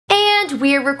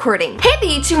we are recording. Hey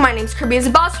there YouTube, my name's Kirby as a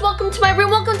boss. Welcome to my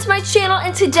room, welcome to my channel,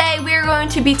 and today we are going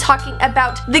to be talking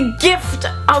about the gift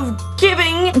of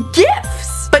giving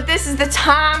gifts. But this is the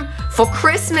time for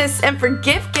Christmas and for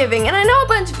gift giving, and I know a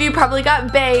bunch of you probably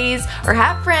got bays or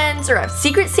have friends or have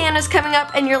Secret Santas coming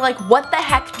up and you're like, what the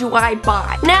heck do I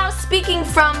buy? Now, speaking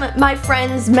from my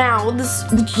friends' mouths,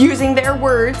 using their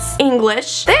words,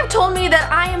 English, they have told me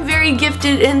that I am very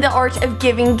gifted in the art of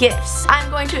giving gifts. I'm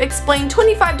going to explain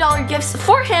 $25 gifts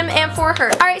for him and for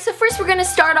her. Alright, so first we're going to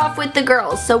start off with the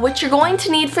girls. So what you're going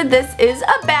to need for this is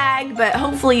a bag, but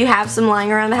hopefully you have some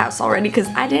lying around the house already because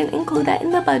I didn't include that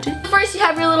in the budget. First you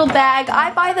have your little bag.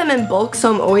 I buy them in bulk,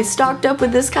 so I'm always stocked up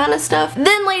with this kind of stuff.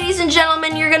 Then, ladies and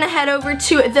gentlemen, you're gonna head over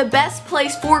to the best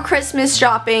place for Christmas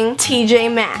shopping,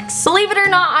 TJ Maxx. Believe it or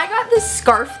not, I got this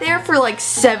scarf there for like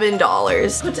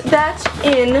 $7. Put that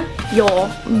in your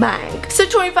bag. So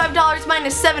 $25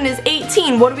 minus 7 is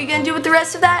 18. What are we gonna do with the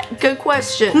rest of that? Good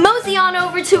question. Mosey on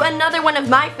over to another one of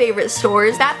my favorite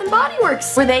stores, Bath & Body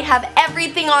Works, where they have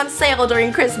everything on sale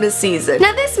during Christmas season.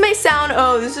 Now this may sound,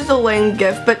 oh, this is a lame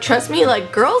gift, but trust me,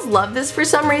 like, girls love this for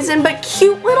some reason, but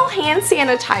cute little hand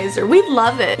sanitizer. We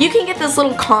love it. You can get this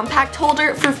little compact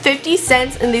holder for 50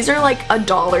 cents, and these are like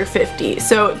 $1.50.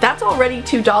 So that's already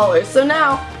 $2. So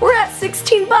now we're at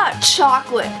 16 bucks.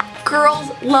 Chocolate.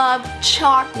 Girls love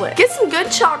chocolate. Get some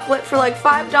good chocolate for like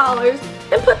 $5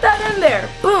 and put that in there.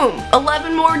 Boom.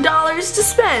 $11 more to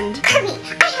spend. Kirby,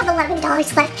 I have $11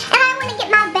 left and I want to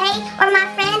get my bae or my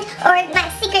friend or my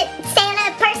Secret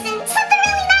Santa person something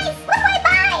really nice. What do I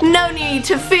buy? No need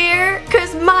to fear,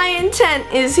 because My Intent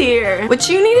is here. What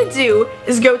you need to do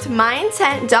is go to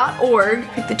myintent.org,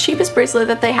 pick the cheapest bracelet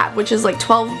that they have, which is like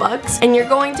 12 bucks, and you're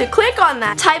going to click on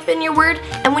that, type in your word,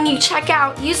 and when you check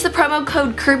out, use the promo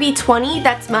code Kirby20,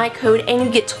 that's my code, and you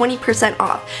get 20%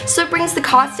 off. So it brings the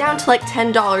cost down to like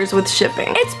 $10 with shipping.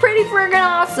 It's pretty friggin'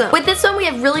 awesome. With this one, we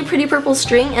have really pretty purple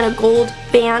string and a gold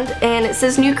band, and it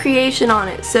says new creation on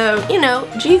it, so, you know,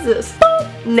 Jesus.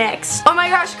 Next. Oh my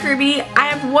gosh, Kirby, I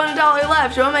have $1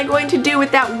 left. What am I going to do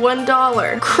with that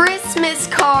 $1? Christmas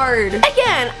card.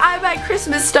 Again, I buy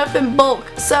Christmas stuff in bulk,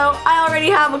 so I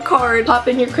already have a card. Pop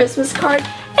in your Christmas card,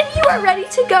 and you are ready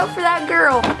to go for that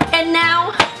girl. And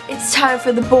now, it's time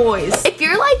for the boys. If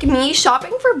you're like me,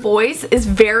 shopping for boys is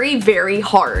very, very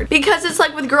hard. Because it's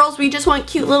like with girls, we just want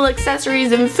cute little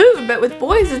accessories and food, but with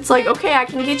boys, it's like, okay, I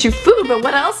can get you food, but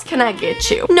what else can I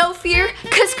get you? No fear,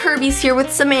 because Kirby's here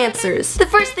with some answers. The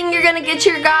first thing you're gonna get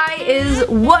your guy is,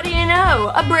 what do you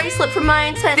know? A bracelet from My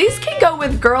Intent. These can go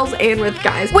with girls and with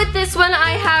guys. With this one,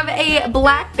 I have a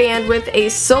black band with a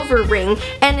silver ring,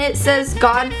 and it says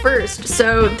God First.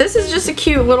 So this is just a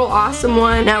cute little awesome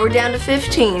one. Now we're down to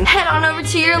 15. Head on over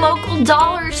to your local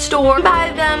dollar store,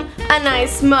 buy them a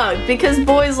nice mug, because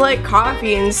boys like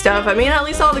coffee and stuff. I mean, at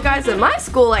least all the guys at my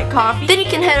school like coffee. Then you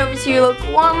can head over to your local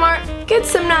Walmart, get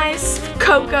some nice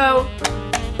cocoa,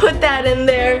 put that in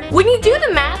there. When you do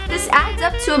the math, this adds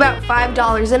up to about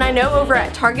 $5, and I know over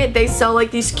at Target they sell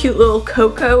like these cute little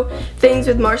cocoa things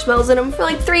with marshmallows in them for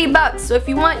like $3, so if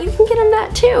you want, you can get them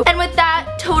that too. And with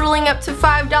that totaling up to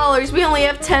 $5, we only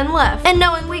have 10 left. And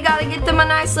knowing we gotta get them a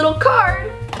nice little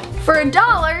card for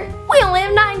 $1, we only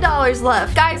have $9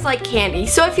 left. Guys like candy,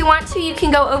 so if you want to, you can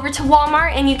go over to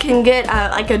Walmart and you can get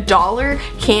like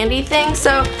 $1 candy thing.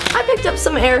 So I picked up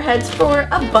some Airheads for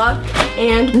 $1,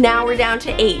 and now we're down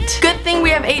to 8. Good thing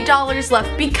we have $8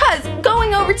 left, because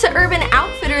going over to Urban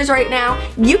Outfitters right now,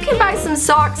 you can buy some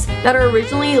socks that are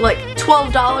originally like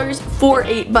 $12 for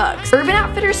 $8. Urban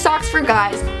Outfitters socks for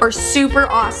guys are super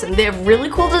awesome. They have really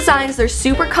cool designs, they're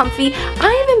super comfy.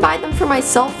 I even buy them for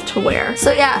myself to wear.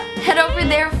 So yeah, head over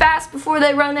there fast before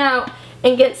they run out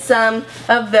and get some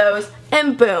of those,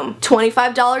 and boom,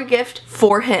 $25 gift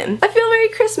for him. I feel very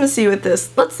Christmassy with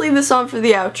this. Let's leave this on for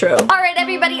the outro. Alright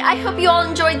everybody, I hope you all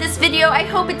enjoyed this video. I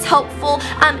hope it's helpful.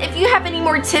 If you have any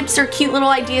more tips or cute little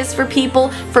ideas for people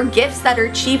for gifts that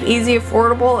are cheap, easy,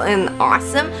 affordable, and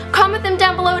awesome, comment them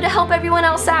down below to help everyone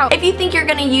else out. If you think you're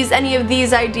gonna use any of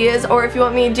these ideas, or if you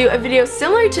want me to do a video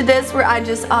similar to this where I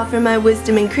just offer my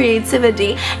wisdom and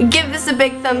creativity, give this a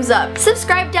big thumbs up.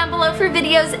 Subscribe down below for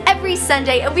videos every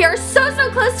Sunday, and we are so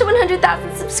close to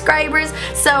 100,000 subscribers,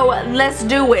 so let's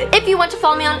do it. If you want to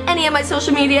follow me on any of my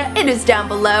social media, it is down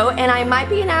below, and I might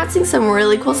be announcing some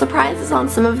really cool surprises on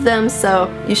some of them, so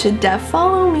you should def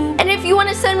follow me. And if you want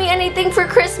to send me anything for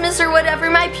Christmas or whatever,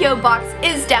 my P.O. box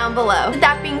is down below. With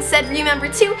that being said, remember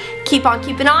to keep on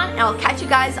keeping on, and I'll catch you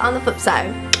guys on the flip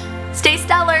side. Stay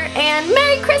stellar, and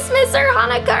Merry Christmas or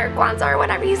Hanukkah or Kwanzaa or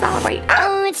whatever you celebrate.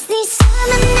 Oh, it's these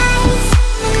summer nights,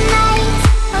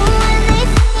 oh, when they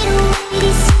fade away,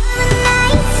 these